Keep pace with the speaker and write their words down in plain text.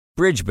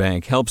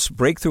Bridgebank helps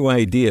breakthrough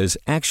ideas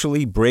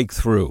actually break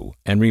through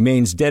and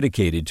remains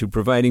dedicated to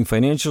providing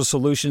financial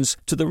solutions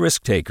to the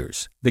risk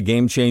takers, the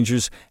game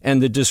changers, and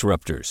the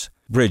disruptors.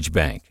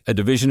 Bridgebank, a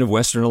division of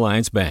Western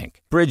Alliance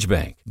Bank.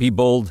 Bridgebank. Be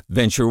bold,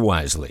 venture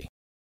wisely.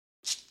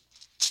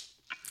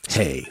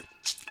 Hey,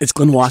 it's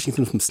Glenn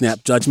Washington from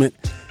Snap Judgment.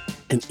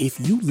 And if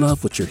you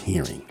love what you're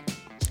hearing,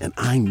 and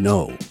I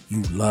know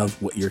you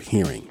love what you're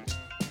hearing,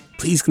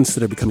 please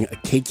consider becoming a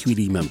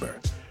KQED member.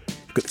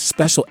 You get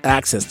special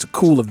access to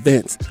cool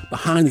events,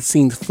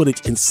 behind-the-scenes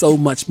footage, and so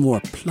much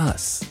more.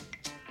 Plus,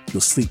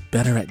 you'll sleep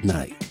better at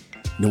night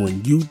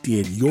knowing you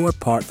did your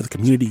part for the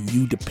community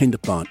you depend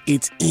upon.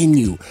 It's in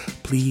you.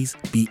 Please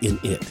be in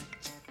it.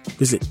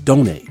 Visit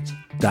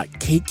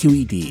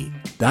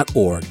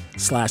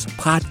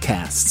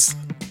donate.kqed.org/podcasts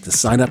to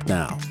sign up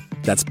now.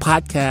 That's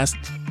podcast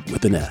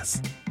with an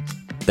S.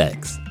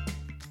 Thanks.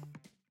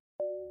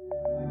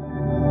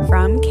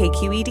 From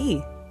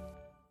KQED.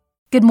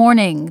 Good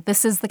morning.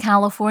 This is the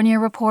California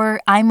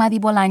Report. I'm Madi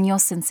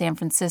Bolaños in San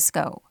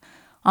Francisco.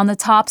 On the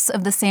tops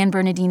of the San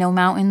Bernardino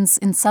Mountains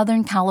in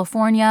Southern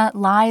California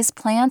lies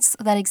plants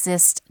that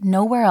exist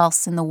nowhere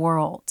else in the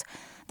world.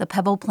 The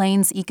Pebble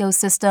Plains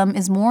ecosystem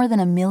is more than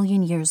 1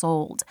 million years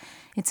old.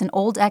 It's an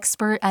old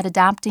expert at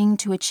adapting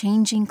to a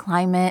changing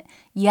climate,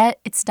 yet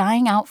it's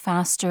dying out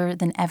faster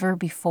than ever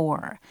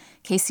before.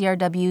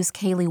 KCRW's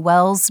Kaylee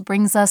Wells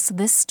brings us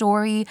this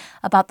story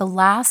about the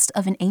last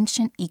of an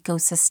ancient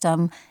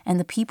ecosystem and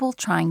the people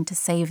trying to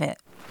save it.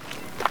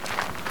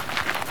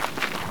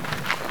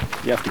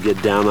 You have to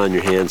get down on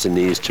your hands and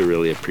knees to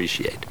really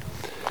appreciate.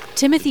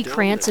 Timothy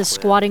Krantz is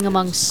squatting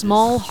among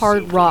small,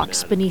 hard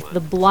rocks beneath the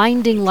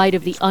blinding light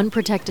of the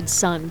unprotected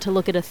sun to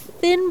look at a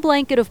thin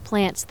blanket of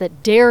plants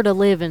that dare to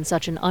live in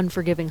such an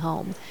unforgiving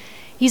home.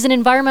 He's an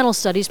environmental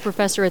studies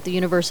professor at the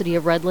University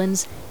of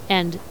Redlands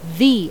and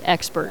the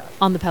expert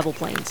on the Pebble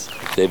Plains.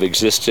 They've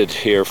existed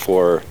here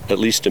for at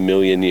least 1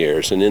 million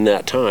years, and in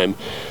that time,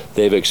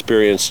 they've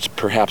experienced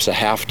perhaps a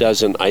half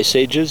dozen ice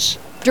ages.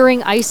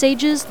 During ice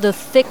ages, the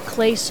thick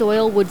clay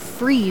soil would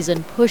freeze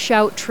and push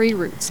out tree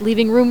roots,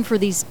 leaving room for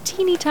these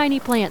teeny tiny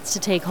plants to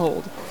take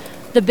hold.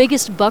 The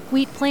biggest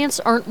buckwheat plants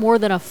aren't more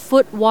than 1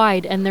 foot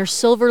wide, and their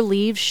silver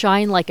leaves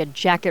shine like a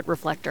jacket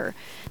reflector.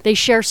 They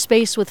share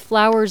space with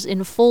flowers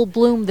in full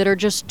bloom that are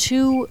just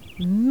 2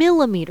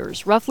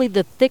 millimeters, roughly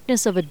the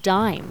thickness of a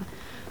dime.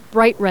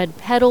 Bright red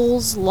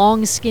petals,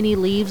 long skinny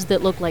leaves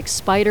that look like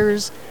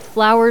spiders,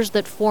 flowers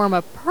that form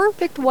a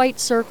perfect white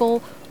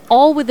circle,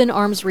 all within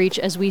arm's reach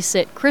as we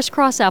sit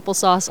crisscross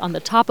applesauce on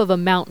the top of a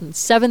mountain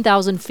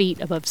 7,000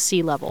 feet above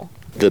sea level.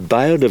 The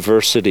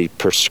biodiversity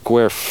per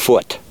square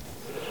foot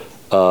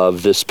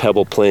of this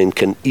pebble plain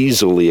can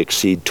easily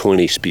exceed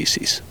 20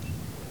 species.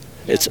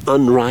 It's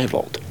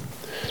unrivaled.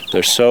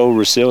 They're so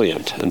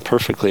resilient and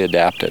perfectly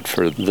adapted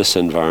for this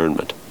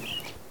environment.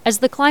 As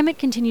the climate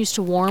continues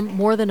to warm,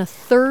 more than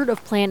 1/3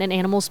 of plant and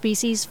animal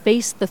species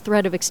face the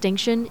threat of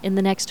extinction in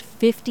the next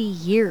 50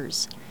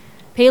 years.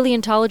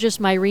 Paleontologist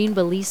Myrene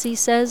Belisi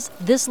says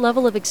this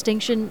level of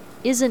extinction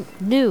isn't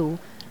new,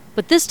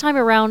 but this time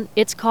around,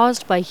 it's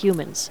caused by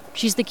humans.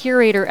 She's the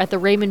curator at the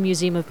Raymond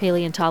Museum of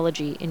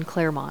Paleontology in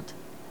Claremont.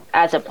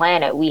 As a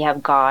planet, we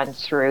have gone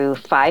through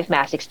 5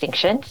 mass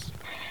extinctions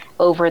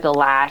over the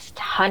last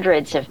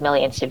hundreds of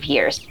millions of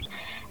years.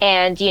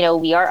 And,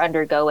 we are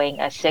undergoing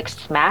a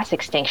 6th mass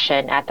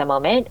extinction at the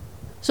moment.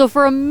 So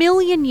for 1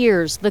 million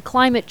years, the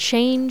climate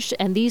changed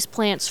and these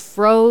plants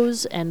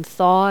froze and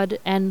thawed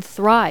and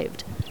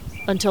thrived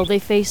until they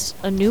face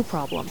a new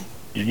problem.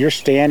 You're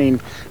standing,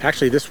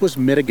 actually this was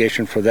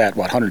mitigation for that,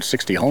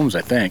 160 homes,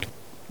 I think.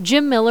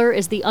 Jim Miller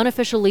is the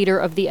unofficial leader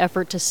of the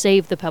effort to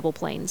save the Pebble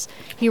Plains.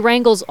 He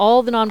wrangles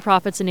all the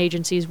nonprofits and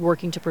agencies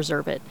working to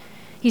preserve it.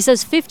 He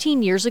says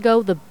 15 years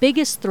ago, the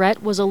biggest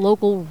threat was a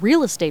local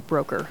real estate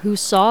broker who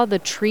saw the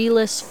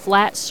treeless,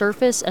 flat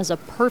surface as a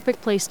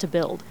perfect place to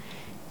build.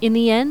 In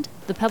the end,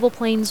 the Pebble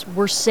Plains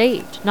were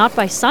saved, not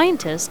by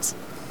scientists,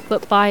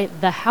 but by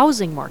the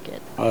housing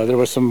market. There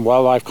was some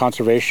wildlife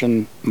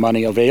conservation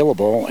money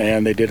available,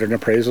 and they did an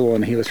appraisal,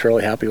 and he was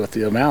fairly happy with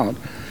the amount.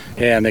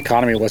 And the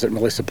economy wasn't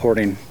really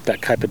supporting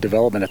that type of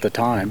development at the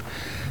time,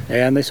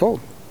 and they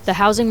sold. The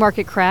housing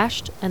market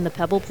crashed, and the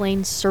Pebble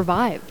Plains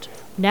survived.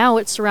 Now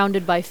it's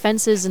surrounded by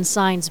fences and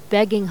signs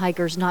begging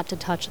hikers not to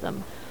touch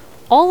them.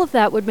 All of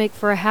that would make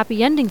for a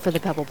happy ending for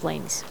the Pebble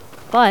Plains.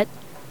 But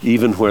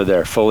even where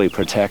they're fully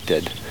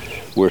protected,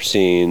 we're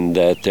seeing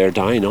that they're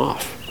dying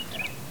off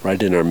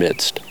right in our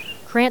midst.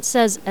 Krantz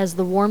says as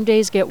the warm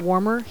days get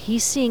warmer,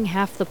 he's seeing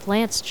half the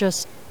plants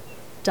just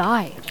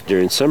die.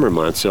 During summer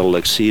months, it'll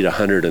exceed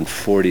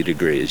 140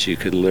 degrees. You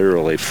could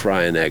literally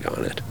fry an egg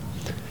on it.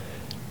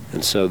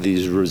 And so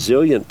these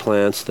resilient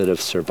plants that have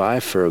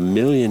survived for 1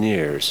 million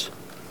years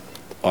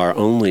are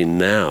only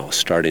now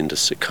starting to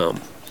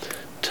succumb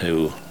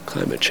to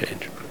climate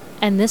change.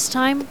 And this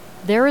time,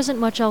 there isn't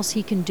much else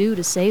he can do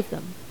to save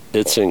them.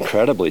 It's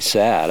incredibly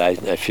sad.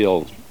 I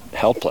feel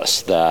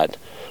helpless that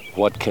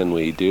what can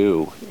we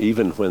do,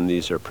 even when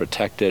these are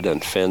protected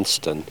and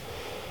fenced and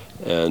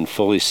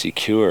fully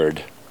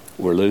secured,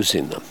 we're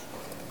losing them.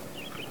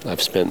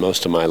 I've spent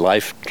most of my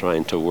life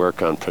trying to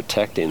work on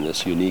protecting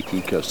this unique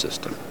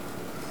ecosystem.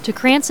 To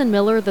Krantz and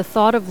Miller, the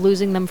thought of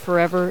losing them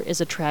forever is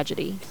a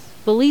tragedy.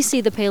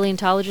 Belisi, the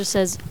paleontologist,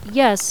 says,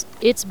 yes,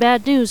 it's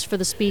bad news for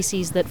the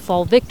species that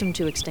fall victim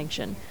to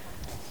extinction,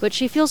 but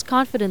she feels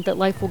confident that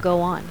life will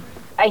go on.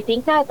 I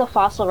think that the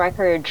fossil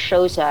record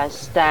shows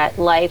us that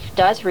life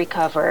does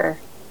recover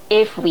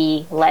if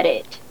we let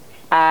it.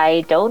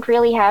 I don't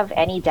really have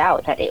any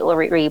doubt that it will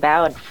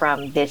rebound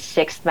from this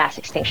sixth mass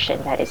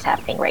extinction that is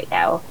happening right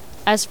now.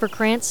 As for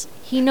Krantz,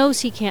 he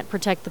knows he can't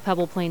protect the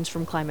Pebble Plains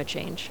from climate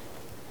change,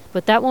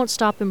 but that won't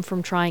stop him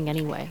from trying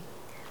anyway.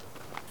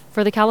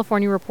 For the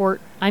California Report,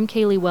 I'm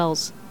Kaylee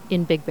Wells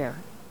in Big Bear.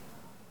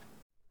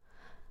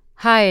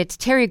 Hi, it's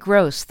Terry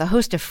Gross, the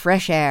host of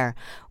Fresh Air.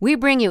 We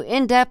bring you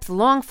in-depth,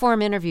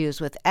 long-form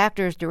interviews with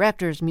actors,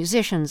 directors,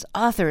 musicians,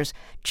 authors,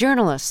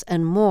 journalists,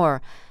 and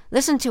more.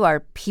 Listen to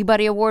our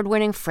Peabody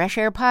Award-winning Fresh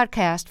Air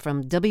podcast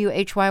from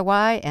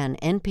WHYY and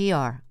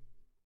NPR.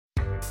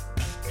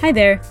 Hi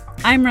there,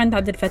 I'm Rand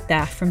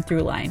Abdel-Fattah from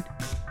Throughline.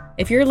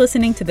 If you're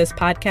listening to this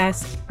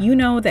podcast, you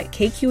know that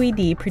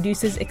KQED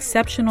produces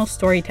exceptional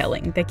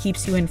storytelling that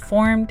keeps you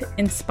informed,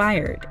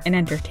 inspired, and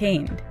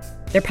entertained.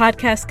 Their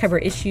podcasts cover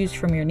issues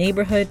from your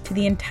neighborhood to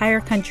the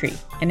entire country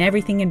and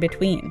everything in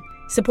between.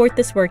 Support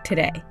this work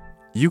today.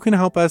 You can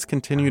help us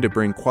continue to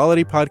bring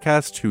quality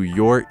podcasts to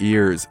your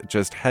ears.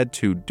 Just head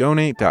to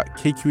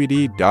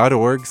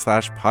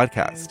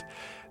donate.kqed.org/podcast.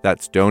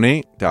 That's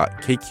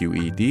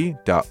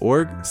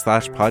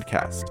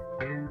donate.kqed.org/podcast.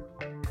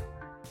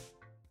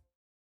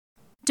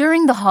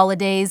 During the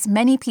holidays,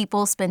 many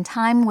people spend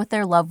time with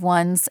their loved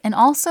ones and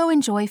also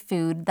enjoy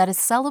food that is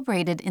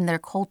celebrated in their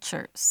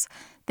cultures.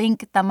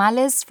 Think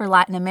tamales for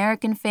Latin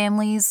American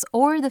families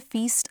or the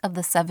Feast of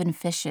the Seven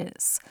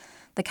Fishes.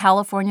 The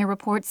California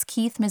Report's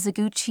Keith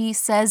Mizuguchi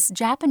says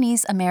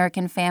Japanese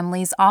American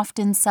families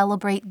often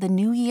celebrate the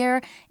New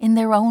Year in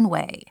their own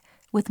way,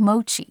 with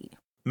mochi.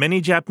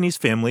 Many Japanese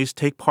families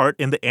take part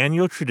in the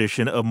annual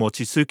tradition of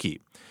mochitsuki.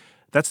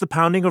 That's the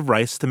pounding of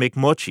rice to make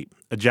mochi,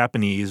 a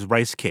Japanese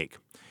rice cake.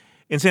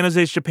 In San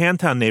Jose's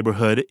Japantown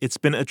neighborhood, it's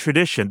been a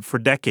tradition for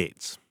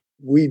decades.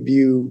 We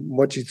view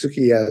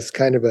mochitsuki as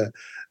kind of an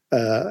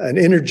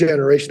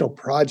intergenerational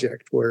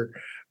project where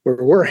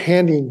we're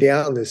handing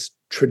down this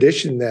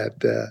tradition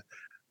that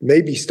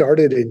maybe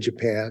started in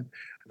Japan,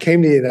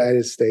 came to the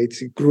United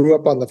States, grew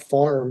up on the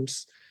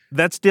farms.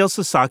 That's Dale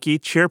Sasaki,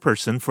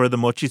 chairperson for the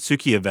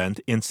Mochitsuki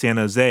event in San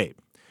Jose.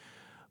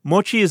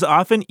 Mochi is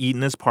often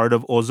eaten as part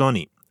of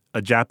ozoni,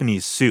 a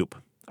Japanese soup.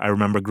 I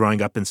remember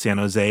growing up in San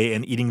Jose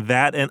and eating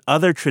that and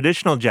other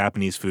traditional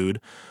Japanese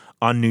food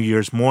on New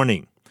Year's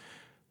morning.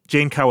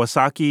 Jane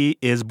Kawasaki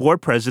is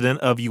board president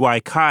of UI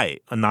Kai,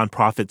 a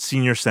nonprofit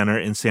senior center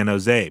in San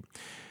Jose.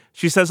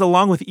 She says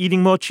along with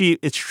eating mochi,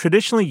 it's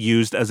traditionally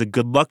used as a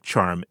good luck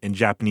charm in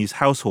Japanese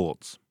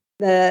households.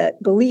 The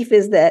belief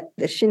is that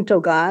the Shinto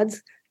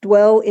gods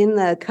dwell in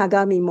the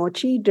Kagami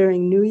mochi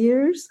during New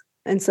Year's.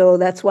 And so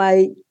that's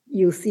why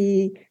you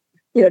see,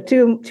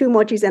 two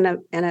mochis and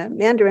a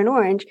mandarin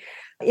orange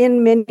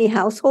in many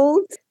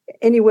households,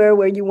 anywhere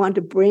where you want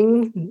to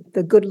bring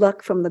the good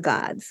luck from the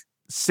gods.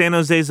 San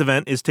Jose's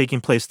event is taking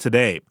place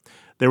today.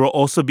 There will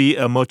also be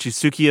a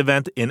Mochitsuki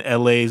event in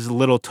LA's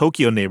Little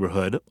Tokyo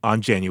neighborhood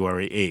on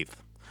January 8th.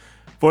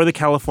 For the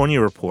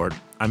California Report,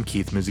 I'm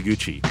Keith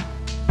Mizuguchi.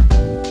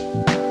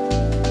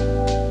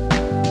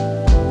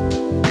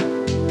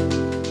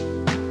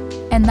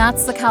 And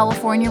that's the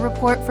California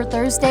Report for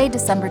Thursday,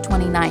 December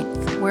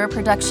 29th. We're a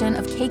production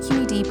of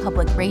KQED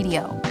Public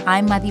Radio.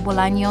 I'm Madi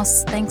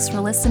Bolaños. Thanks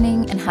for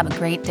listening and have a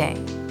great day.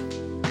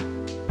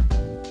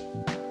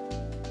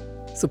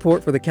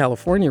 Support for the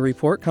California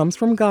Report comes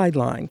from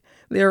Guideline.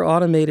 Their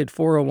automated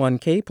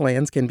 401k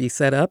plans can be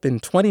set up in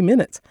 20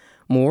 minutes.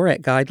 More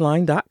at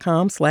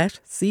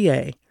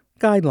guideline.com/CA.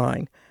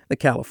 Guideline, the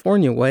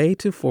California way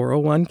to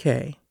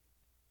 401k.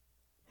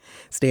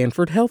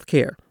 Stanford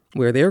Healthcare,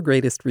 where their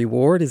greatest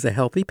reward is a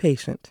healthy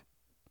patient.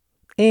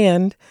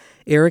 And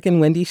Eric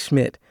and Wendy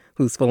Schmidt,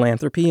 whose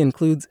philanthropy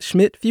includes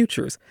Schmidt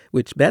Futures,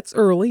 which bets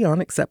early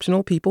on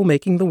exceptional people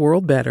making the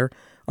world better,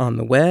 on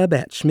the web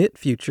at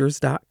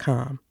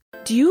schmidtfutures.com.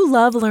 Do you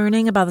love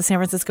learning about the San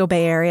Francisco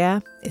Bay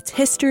Area? Its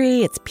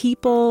history, its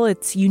people,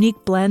 its unique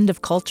blend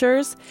of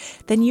cultures?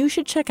 Then you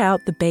should check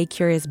out the Bay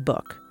Curious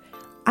book.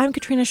 I'm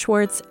Katrina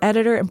Schwartz,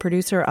 editor and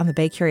producer on the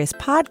Bay Curious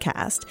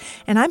podcast,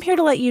 and I'm here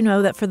to let you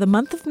know that for the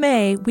month of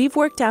May, we've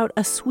worked out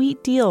a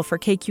sweet deal for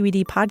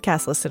KQED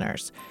podcast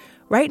listeners.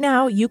 Right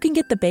now, you can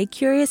get the Bay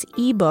Curious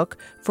ebook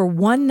for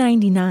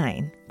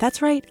 $1.99.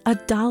 That's right,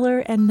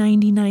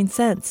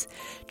 $1.99.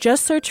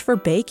 Just search for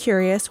Bay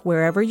Curious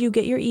wherever you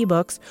get your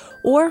ebooks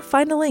or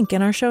find a link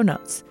in our show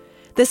notes.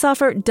 This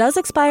offer does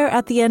expire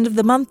at the end of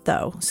the month,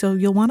 though, so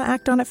you'll want to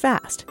act on it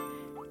fast.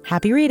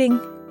 Happy reading!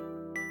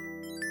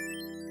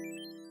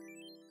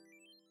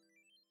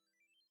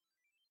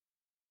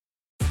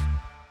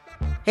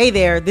 Hey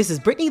there, this is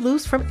Brittany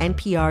Luce from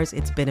NPR's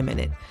It's Been a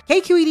Minute.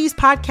 KQED's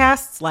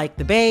podcasts like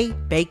The Bay,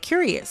 Bay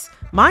Curious,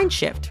 Mind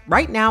Shift,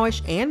 Right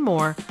Nowish, and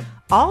more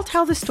all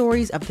tell the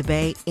stories of the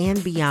Bay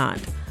and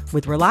beyond.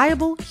 with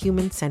reliable,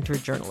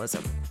 human-centered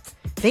journalism.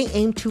 They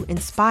aim to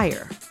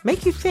inspire,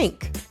 make you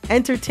think,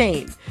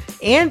 entertain,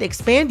 and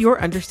expand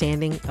your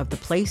understanding of the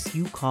place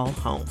you call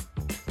home.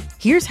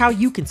 Here's how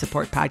you can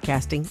support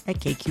podcasting at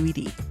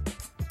KQED.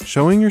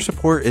 Showing your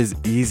support is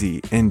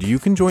easy, and you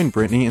can join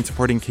Brittany in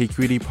supporting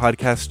KQED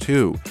Podcast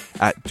too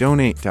at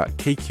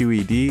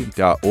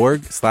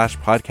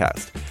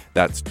donate.kqed.org/podcast.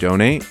 That's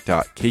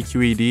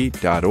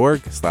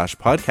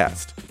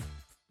donate.kqed.org/podcast.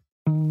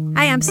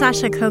 Hi, I'm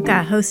Sasha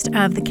Khokha, host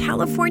of the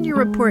California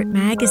Report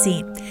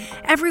magazine.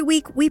 Every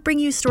week, we bring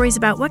you stories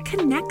about what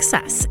connects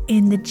us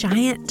in the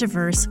giant,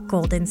 diverse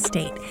Golden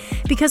State.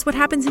 Because what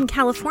happens in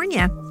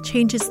California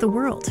changes the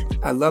world.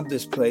 I love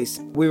this place.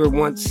 We were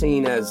once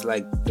seen as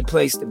like the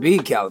place to be,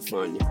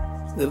 California.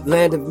 The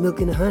land of milk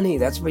and honey.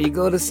 That's where you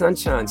go to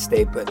Sunshine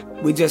State, but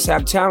we just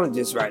have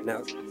challenges right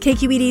now.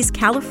 KQED's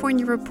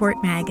California Report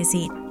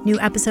magazine. New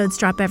episodes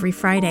drop every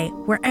Friday,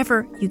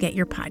 wherever you get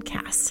your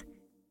podcasts.